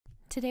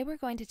Today we're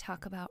going to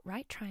talk about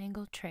right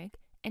triangle trig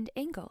and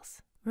angles.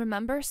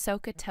 Remember SOH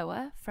CAH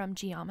TOA from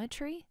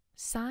geometry?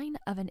 Sine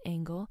of an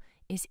angle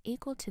is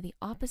equal to the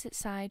opposite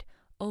side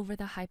over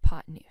the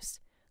hypotenuse.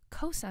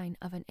 Cosine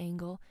of an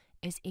angle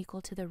is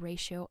equal to the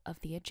ratio of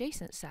the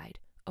adjacent side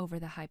over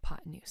the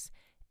hypotenuse.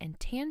 And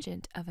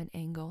tangent of an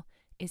angle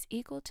is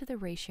equal to the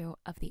ratio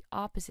of the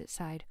opposite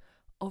side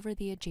over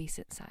the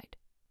adjacent side.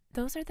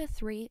 Those are the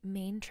three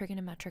main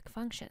trigonometric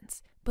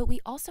functions, but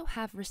we also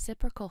have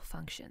reciprocal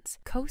functions.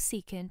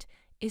 Cosecant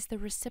is the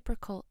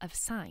reciprocal of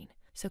sine.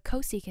 So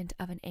cosecant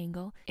of an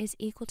angle is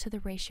equal to the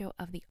ratio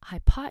of the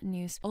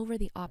hypotenuse over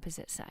the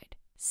opposite side.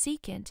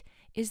 Secant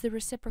is the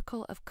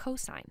reciprocal of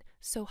cosine,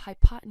 so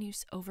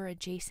hypotenuse over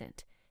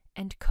adjacent.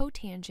 And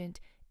cotangent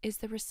is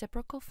the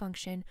reciprocal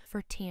function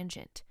for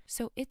tangent,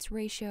 so its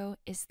ratio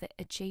is the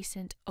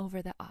adjacent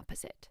over the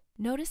opposite.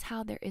 Notice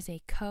how there is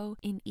a co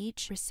in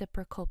each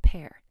reciprocal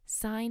pair.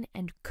 Sine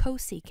and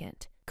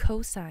cosecant,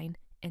 cosine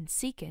and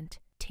secant,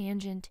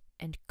 tangent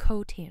and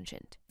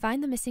cotangent.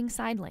 Find the missing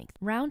side length.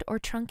 Round or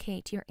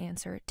truncate your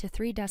answer to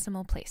 3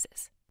 decimal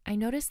places. I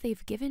notice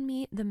they've given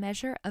me the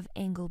measure of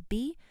angle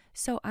B,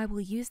 so I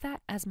will use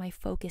that as my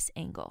focus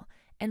angle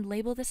and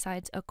label the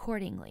sides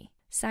accordingly.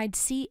 Side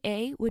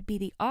CA would be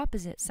the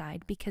opposite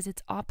side because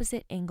it's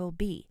opposite angle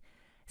B.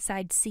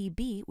 Side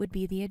CB would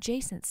be the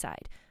adjacent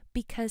side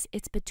because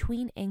it's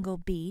between angle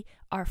B,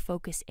 our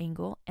focus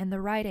angle, and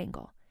the right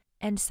angle.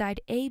 And side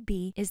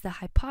AB is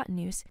the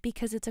hypotenuse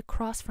because it's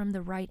across from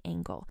the right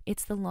angle.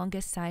 It's the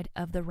longest side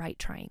of the right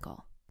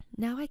triangle.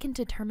 Now I can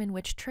determine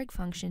which trig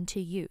function to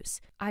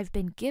use. I've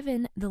been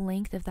given the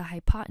length of the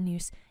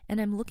hypotenuse and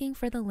I'm looking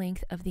for the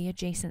length of the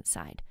adjacent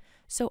side.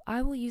 So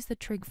I will use the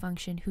trig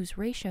function whose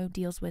ratio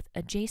deals with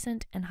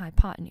adjacent and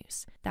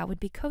hypotenuse. That would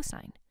be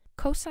cosine.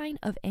 Cosine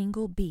of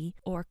angle B,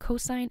 or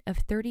cosine of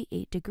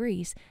 38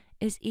 degrees,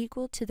 is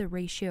equal to the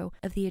ratio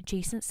of the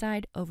adjacent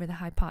side over the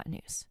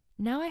hypotenuse.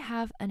 Now I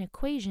have an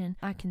equation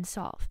I can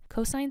solve.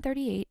 Cosine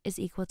 38 is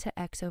equal to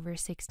x over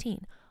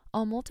 16.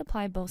 I'll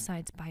multiply both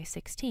sides by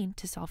 16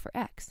 to solve for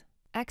x.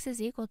 X is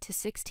equal to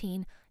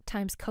 16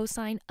 times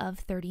cosine of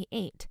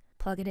 38.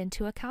 Plug it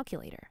into a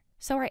calculator.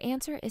 So our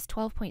answer is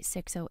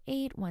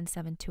 12.608,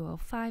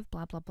 17205,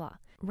 blah, blah, blah.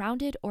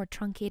 Rounded or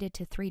truncated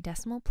to 3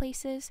 decimal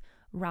places,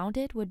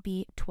 rounded would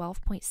be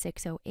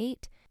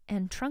 12.608,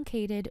 and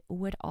truncated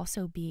would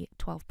also be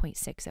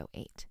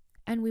 12.608.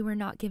 And we were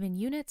not given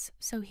units,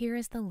 so here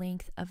is the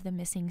length of the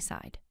missing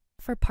side.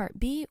 For part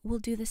B, we'll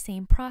do the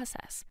same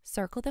process.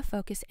 Circle the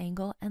focus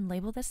angle and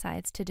label the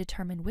sides to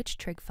determine which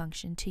trig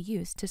function to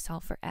use to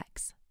solve for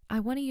x. I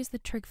want to use the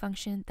trig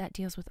function that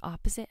deals with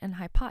opposite and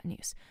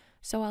hypotenuse,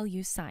 so I'll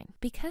use sine.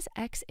 Because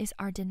x is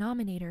our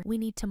denominator, we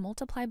need to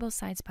multiply both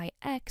sides by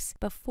x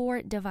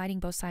before dividing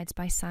both sides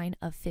by sine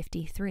of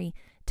 53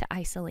 to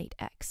isolate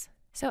x.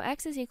 So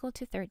x is equal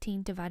to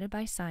 13 divided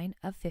by sine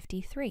of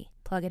 53.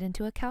 Plug it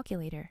into a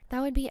calculator.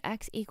 That would be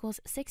x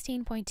equals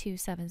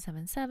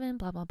 16.2777,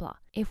 blah, blah, blah.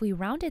 If we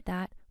rounded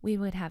that, we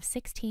would have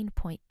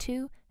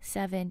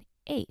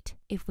 16.278.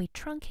 If we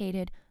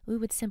truncated, we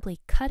would simply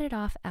cut it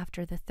off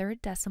after the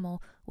 3rd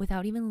decimal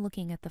without even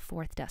looking at the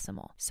 4th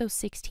decimal, so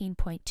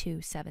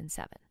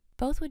 16.277.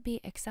 Both would be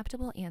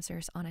acceptable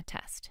answers on a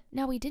test.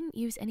 Now, we didn't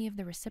use any of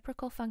the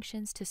reciprocal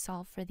functions to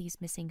solve for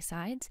these missing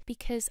sides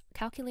because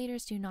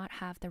calculators do not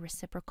have the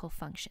reciprocal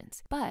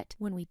functions. But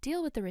when we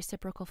deal with the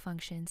reciprocal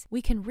functions,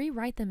 we can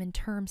rewrite them in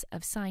terms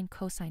of sine,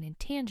 cosine, and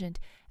tangent,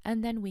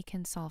 and then we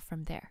can solve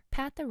from there.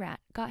 Pat the rat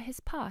got his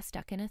paw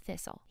stuck in a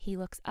thistle. He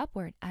looks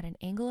upward at an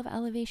angle of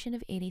elevation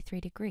of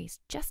 83 degrees,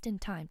 just in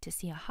time to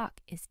see a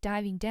hawk is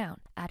diving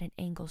down at an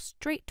angle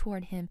straight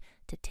toward him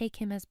to take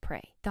him as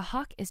prey. The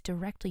hawk is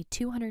directly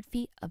 200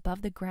 feet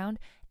above the ground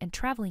and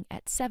traveling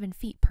at 7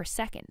 feet per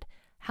second.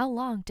 How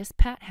long does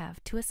Pat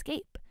have to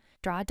escape?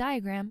 Draw a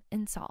diagram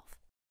and solve.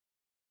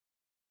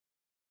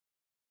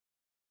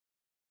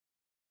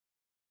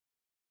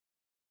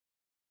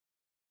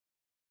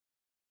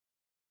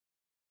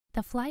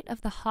 The flight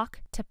of the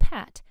hawk to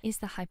Pat is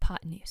the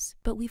hypotenuse,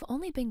 but we've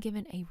only been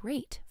given a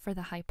rate for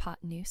the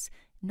hypotenuse,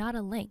 not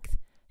a length.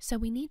 So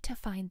we need to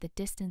find the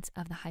distance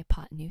of the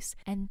hypotenuse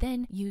and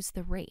then use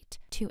the rate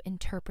to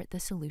interpret the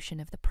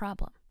solution of the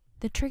problem.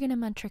 The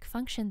trigonometric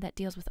function that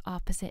deals with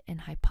opposite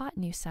and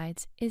hypotenuse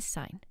sides is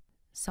sine.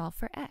 Solve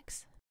for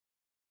x.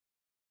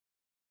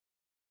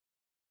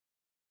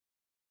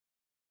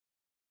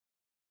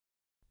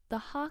 The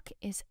hawk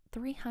is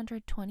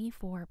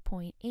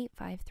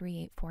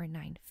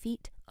 324.853849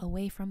 feet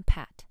away from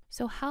Pat.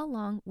 So how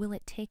long will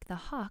it take the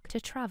hawk to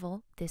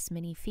travel this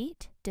many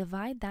feet?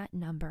 Divide that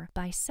number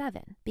by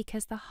 7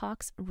 because the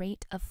hawk's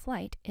rate of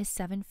flight is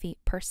 7 feet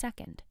per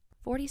second.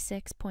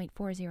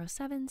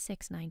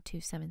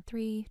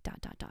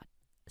 46.4076927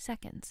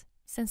 seconds.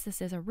 Since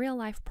this is a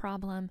real-life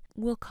problem,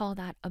 we'll call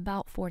that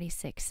about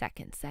 46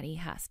 seconds that he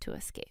has to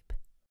escape.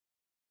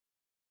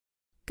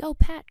 Go,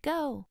 Pat,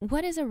 go!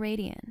 What is a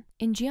radian?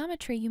 In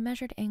geometry, you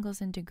measured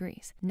angles in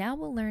degrees. Now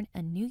we'll learn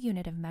a new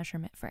unit of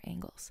measurement for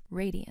angles,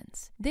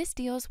 radians. This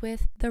deals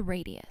with the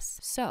radius.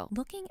 So,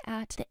 looking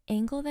at the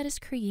angle that is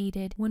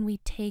created when we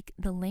take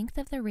the length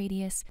of the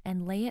radius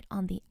and lay it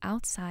on the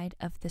outside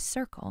of the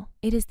circle,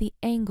 it is the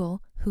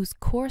angle whose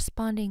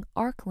corresponding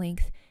arc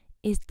length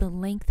is the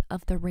length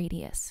of the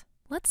radius.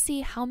 Let's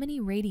see how many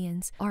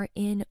radians are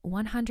in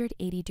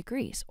 180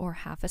 degrees, or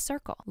half a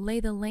circle. Lay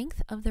the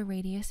length of the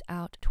radius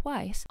out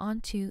twice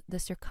onto the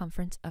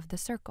circumference of the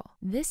circle.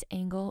 This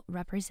angle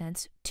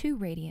represents 2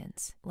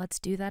 radians. Let's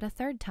do that a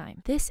third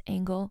time. This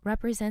angle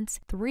represents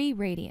 3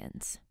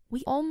 radians.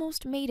 We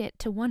almost made it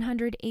to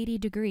 180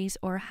 degrees,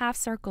 or a half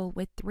circle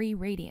with 3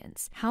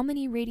 radians. How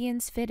many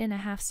radians fit in a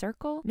half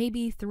circle?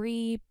 Maybe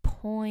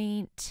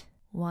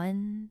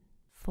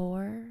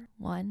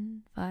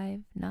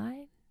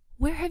 3.14159?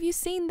 Where have you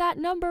seen that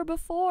number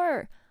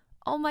before?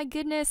 Oh my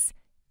goodness,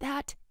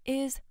 that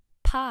is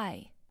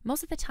pi.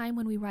 Most of the time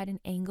when we write an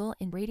angle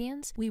in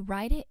radians, we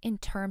write it in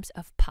terms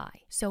of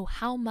pi. So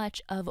how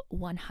much of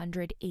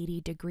 180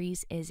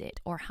 degrees is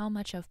it? Or how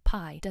much of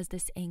pi does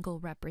this angle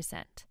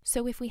represent?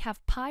 So if we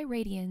have pi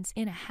radians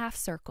in a half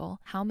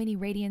circle, how many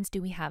radians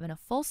do we have in a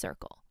full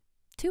circle?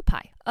 2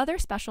 pi. Other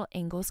special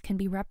angles can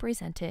be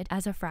represented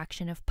as a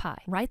fraction of pi.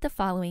 Write the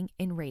following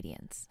in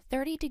radians.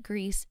 30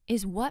 degrees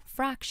is what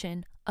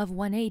fraction of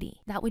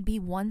 180? That would be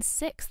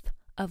 1/6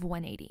 of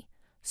 180.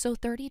 So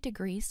 30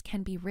 degrees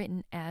can be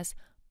written as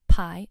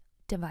pi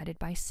divided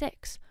by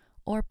 6,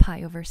 or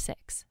pi over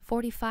 6.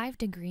 45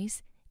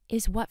 degrees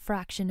is what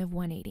fraction of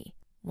 180?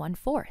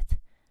 1/4.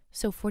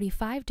 So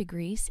 45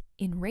 degrees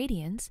in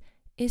radians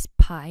is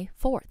pi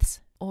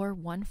fourths, or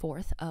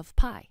 1/4 of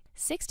pi.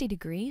 60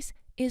 degrees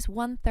is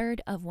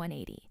 1/3 of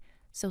 180.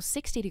 So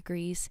 60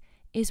 degrees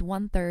is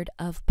 1/3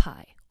 of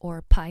pi,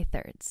 or pi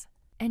thirds.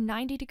 And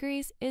 90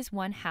 degrees is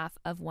 1/2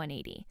 of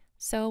 180.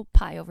 So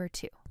pi over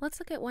 2. Let's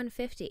look at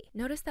 150.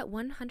 Notice that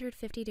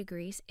 150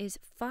 degrees is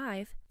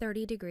 5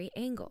 30-degree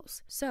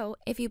angles. So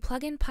if you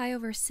plug in pi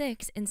over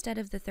 6 instead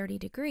of the 30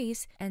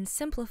 degrees and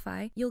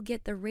simplify, you'll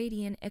get the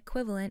radian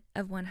equivalent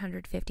of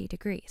 150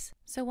 degrees.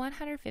 So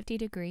 150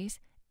 degrees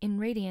in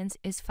radians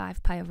is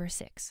 5 pi over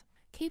 6.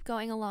 Keep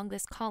going along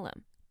this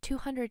column.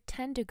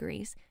 210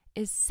 degrees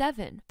is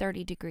 7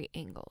 30-degree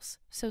angles.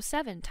 So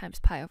 7 times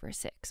pi over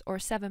 6, or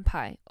 7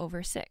 pi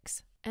over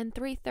 6. And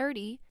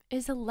 330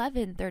 is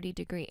 11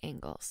 30-degree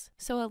angles.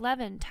 So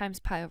 11 times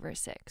pi over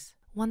 6.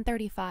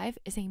 135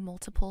 is a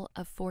multiple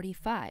of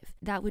 45.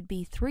 That would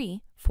be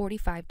 3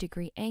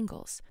 45-degree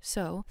angles.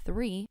 So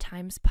 3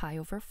 times pi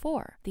over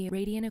 4, the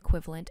radian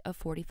equivalent of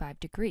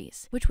 45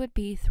 degrees, which would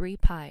be 3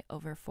 pi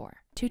over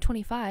 4.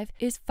 225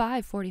 is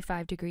 5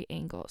 45-degree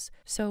angles.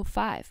 So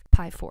 5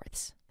 pi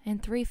fourths. And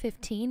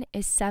 315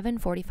 is 7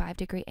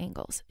 45-degree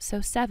angles.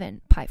 So 7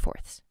 pi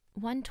fourths.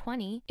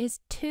 120 is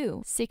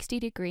 2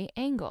 60-degree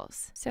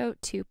angles. So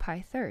 2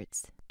 pi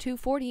thirds.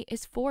 240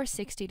 is 4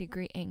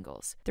 60-degree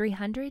angles.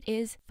 300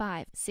 is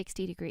 5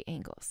 60-degree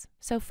angles.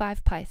 So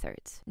 5 pi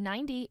thirds.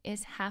 90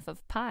 is half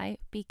of pi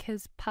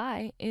because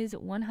pi is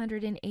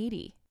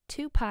 180.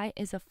 2 pi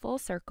is a full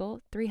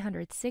circle,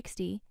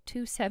 360.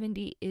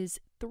 270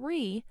 is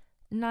 3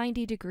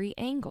 90-degree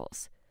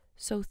angles.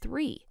 So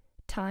 3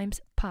 times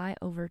pi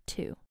over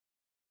 2.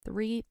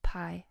 3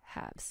 pi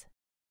halves.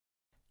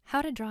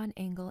 How to draw an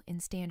angle in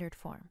standard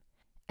form.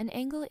 An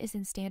angle is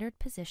in standard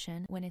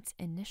position when its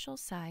initial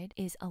side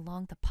is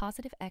along the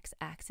positive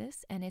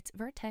x-axis and its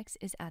vertex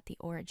is at the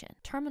origin.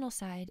 Terminal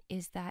side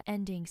is that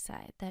ending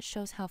side that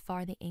shows how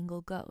far the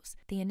angle goes.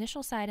 The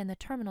initial side and the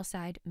terminal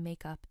side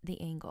make up the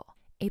angle.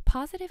 A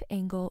positive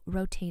angle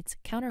rotates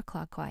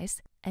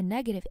counterclockwise, a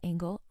negative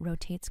angle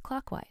rotates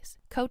clockwise.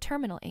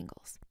 Coterminal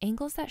angles,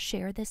 angles that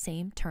share the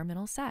same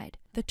terminal side.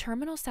 The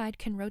terminal side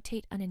can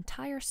rotate an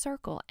entire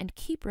circle and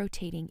keep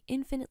rotating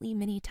infinitely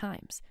many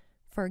times.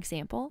 For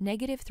example,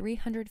 negative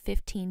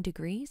 315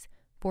 degrees,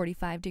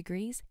 45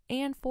 degrees,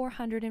 and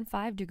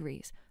 405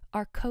 degrees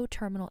are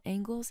coterminal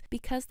angles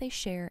because they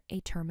share a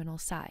terminal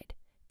side.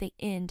 They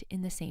end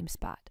in the same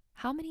spot.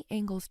 How many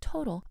angles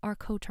total are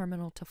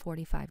coterminal to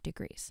 45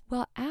 degrees?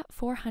 Well, at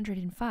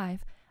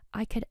 405,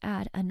 I could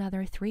add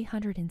another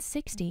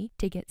 360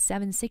 to get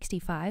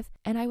 765,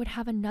 and I would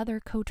have another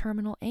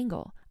coterminal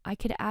angle. I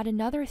could add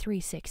another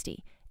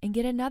 360 and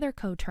get another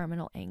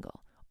coterminal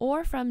angle.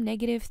 Or from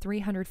negative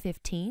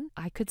 315,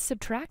 I could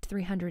subtract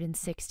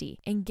 360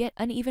 and get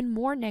an even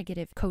more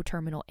negative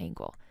coterminal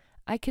angle.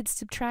 I could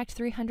subtract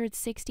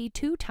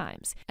 362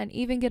 times and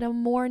even get a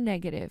more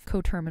negative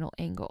coterminal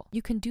angle.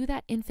 You can do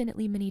that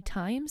infinitely many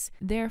times,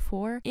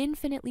 therefore,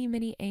 infinitely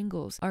many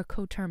angles are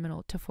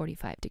coterminal to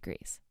 45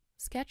 degrees.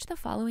 Sketch the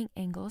following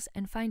angles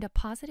and find a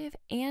positive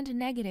and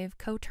negative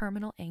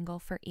coterminal angle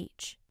for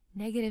each.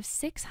 Negative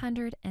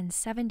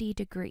 670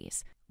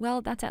 degrees.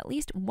 Well, that's at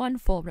least one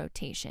full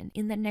rotation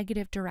in the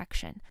negative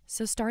direction.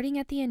 So starting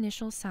at the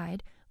initial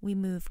side, we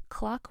move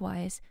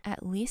clockwise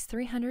at least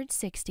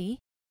 360.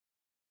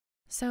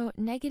 So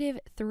negative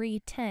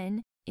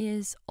 310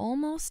 is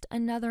almost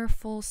another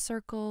full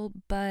circle,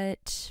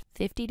 but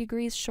 50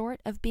 degrees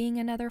short of being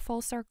another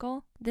full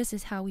circle. This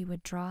is how we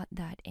would draw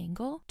that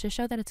angle to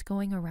show that it's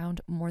going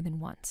around more than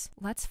once.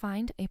 Let's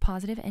find a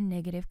positive and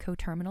negative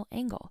coterminal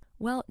angle.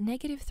 Well,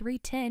 negative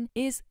 310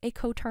 is a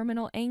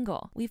coterminal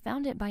angle. We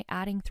found it by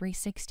adding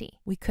 360.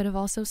 We could have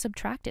also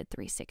subtracted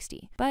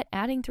 360, but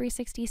adding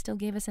 360 still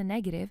gave us a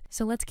negative,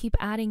 so let's keep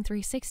adding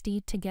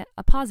 360 to get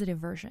a positive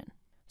version.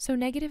 So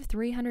negative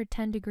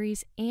 310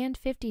 degrees and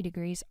 50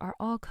 degrees are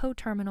all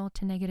coterminal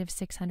to negative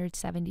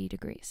 670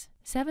 degrees.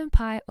 7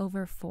 pi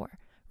over 4.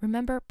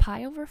 Remember,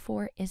 pi over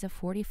 4 is a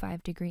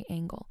 45-degree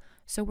angle,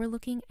 so we're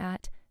looking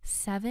at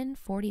 7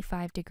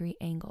 45-degree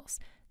angles.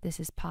 This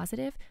is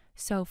positive,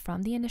 so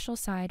from the initial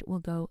side, we'll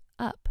go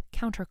up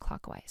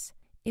counterclockwise.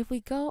 If we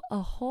go a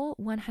whole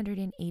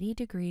 180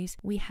 degrees,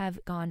 we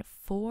have gone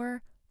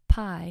 4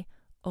 pi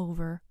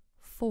over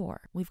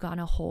 4. We've gone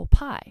a whole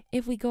pi.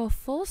 If we go a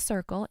full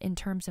circle in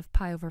terms of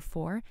pi over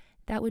 4,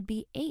 that would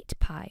be 8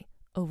 pi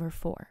over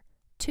 4.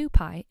 2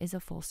 pi is a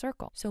full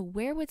circle. So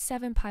where would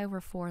 7 pi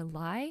over 4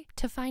 lie?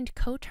 To find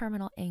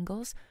coterminal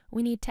angles,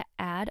 we need to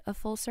add a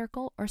full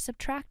circle or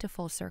subtract a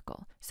full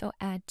circle. So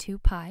add 2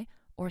 pi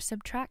or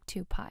subtract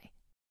 2 pi.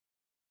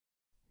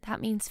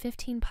 That means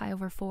 15 pi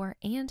over 4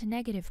 and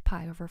negative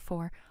pi over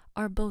 4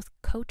 are both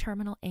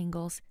coterminal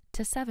angles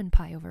to 7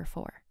 pi over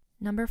 4.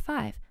 Number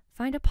 5.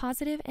 Find a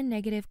positive and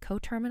negative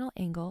coterminal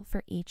angle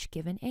for each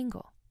given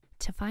angle.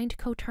 To find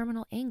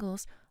coterminal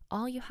angles,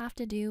 all you have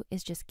to do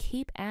is just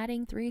keep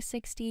adding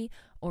 360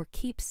 or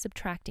keep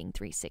subtracting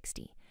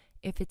 360.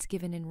 If it's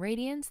given in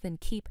radians, then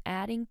keep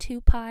adding 2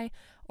 pi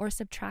or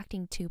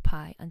subtracting 2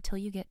 pi until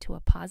you get to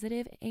a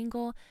positive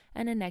angle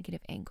and a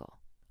negative angle.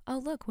 Oh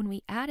look, when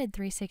we added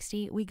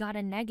 360, we got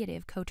a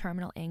negative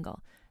coterminal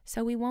angle,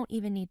 so we won't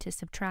even need to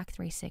subtract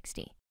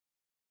 360.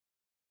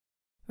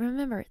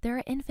 Remember, there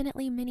are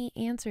infinitely many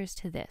answers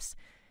to this,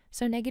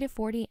 so negative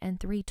 40 and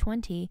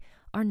 320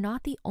 are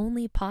not the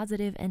only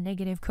positive and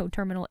negative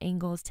coterminal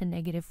angles to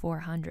negative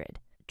 400.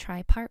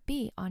 Try part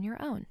B on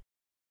your own.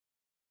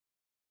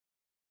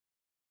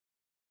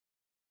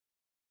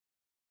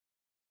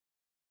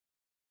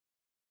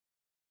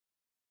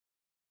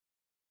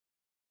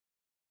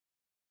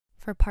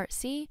 For part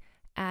C,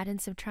 add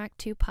and subtract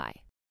 2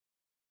 pi.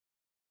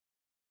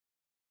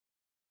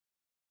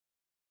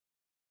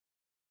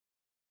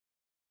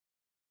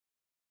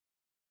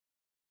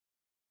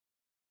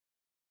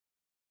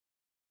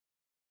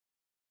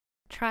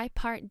 Try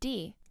part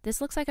D. This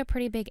looks like a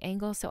pretty big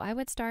angle, so I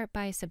would start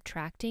by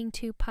subtracting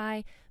 2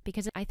 pi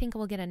because I think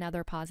we'll get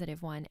another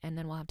positive one and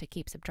then we'll have to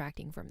keep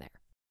subtracting from there.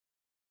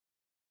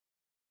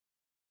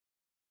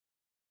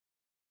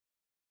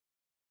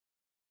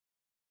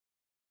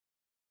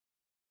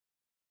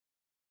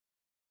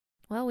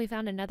 Well, we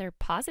found another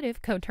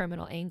positive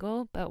coterminal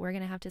angle, but we're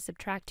going to have to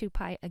subtract 2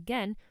 pi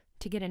again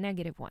to get a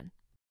negative one.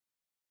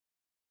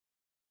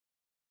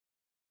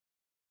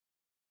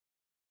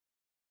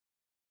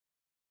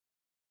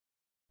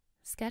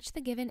 Sketch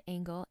the given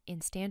angle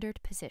in standard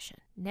position,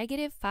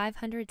 negative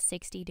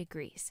 560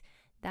 degrees.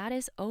 That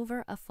is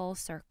over a full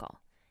circle,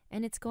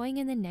 and it's going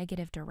in the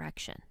negative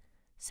direction.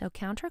 So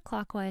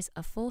counterclockwise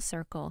a full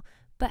circle,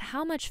 but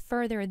how much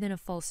further than a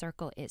full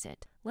circle is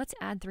it? Let's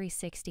add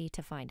 360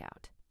 to find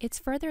out. It's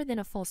further than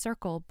a full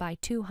circle by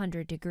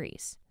 200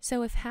 degrees.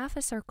 So if half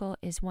a circle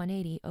is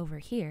 180 over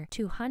here,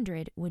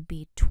 200 would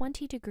be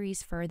 20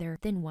 degrees further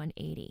than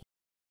 180.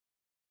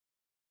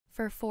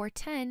 For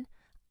 410,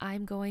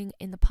 I'm going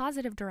in the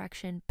positive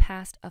direction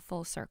past a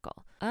full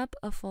circle, up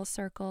a full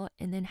circle,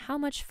 and then how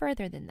much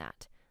further than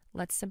that?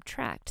 Let's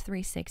subtract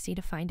 360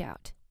 to find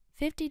out.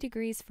 50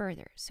 degrees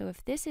further. So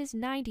if this is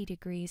 90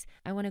 degrees,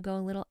 I want to go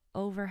a little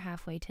over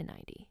halfway to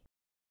 90.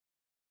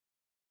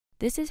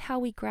 This is how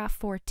we graph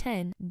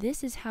 410.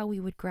 This is how we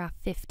would graph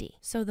 50.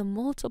 So the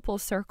multiple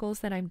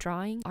circles that I'm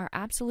drawing are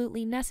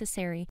absolutely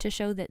necessary to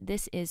show that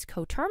this is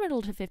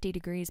coterminal to 50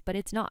 degrees, but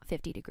it's not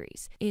 50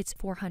 degrees. It's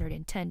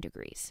 410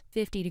 degrees,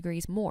 50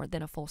 degrees more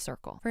than a full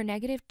circle. For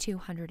negative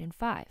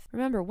 205.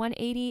 Remember,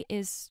 180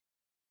 is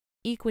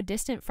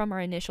equidistant from our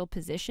initial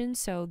position,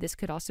 so this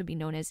could also be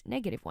known as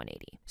negative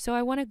 180. So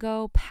I want to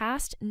go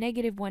past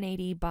negative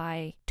 180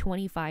 by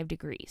 25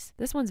 degrees.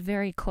 This one's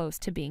very close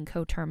to being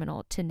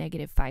coterminal to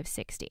negative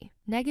 560.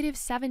 Negative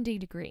 70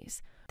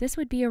 degrees. This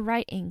would be a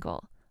right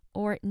angle,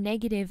 or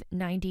negative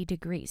 90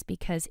 degrees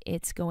because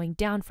it's going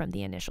down from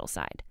the initial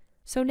side.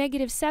 So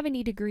negative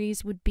 70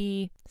 degrees would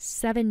be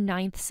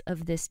 7/9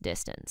 of this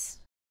distance.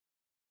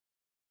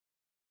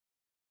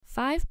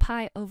 5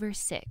 pi over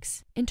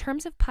 6. In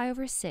terms of pi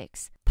over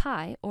 6,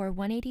 pi, or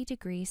 180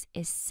 degrees,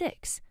 is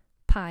 6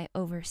 pi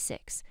over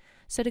 6.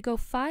 So to go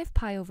 5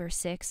 pi over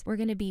 6, we're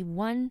going to be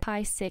 1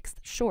 pi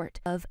sixth short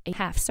of a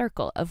half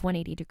circle of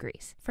 180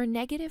 degrees. For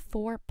negative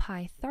 4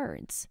 pi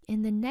thirds,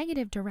 in the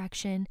negative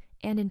direction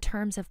and in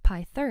terms of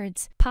pi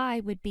thirds, pi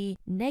would be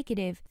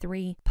negative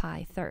 3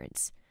 pi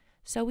thirds.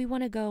 So we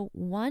want to go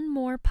 1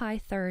 more pi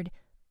third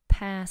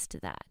past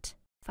that.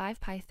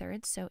 5 pi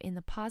thirds, so in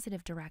the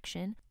positive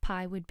direction,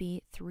 pi would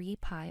be 3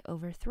 pi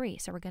over 3.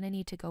 So we're going to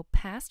need to go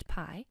past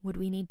pi. Would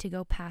we need to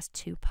go past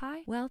 2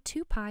 pi? Well,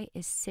 2 pi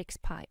is 6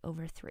 pi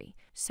over 3.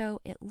 So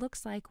it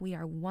looks like we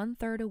are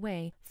 1/3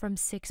 away from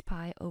 6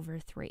 pi over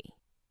 3.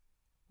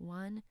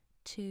 1,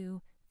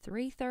 2,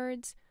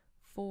 3/3,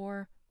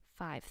 4,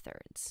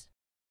 5/3.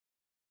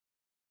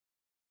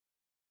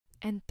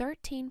 And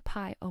 13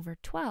 pi over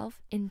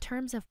 12, in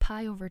terms of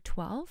pi over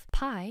 12,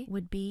 pi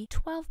would be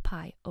 12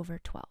 pi over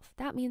 12.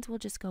 That means we'll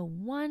just go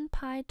 1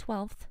 pi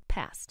 12th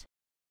past.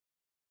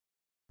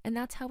 And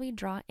that's how we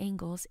draw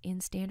angles in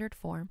standard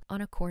form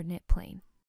on a coordinate plane.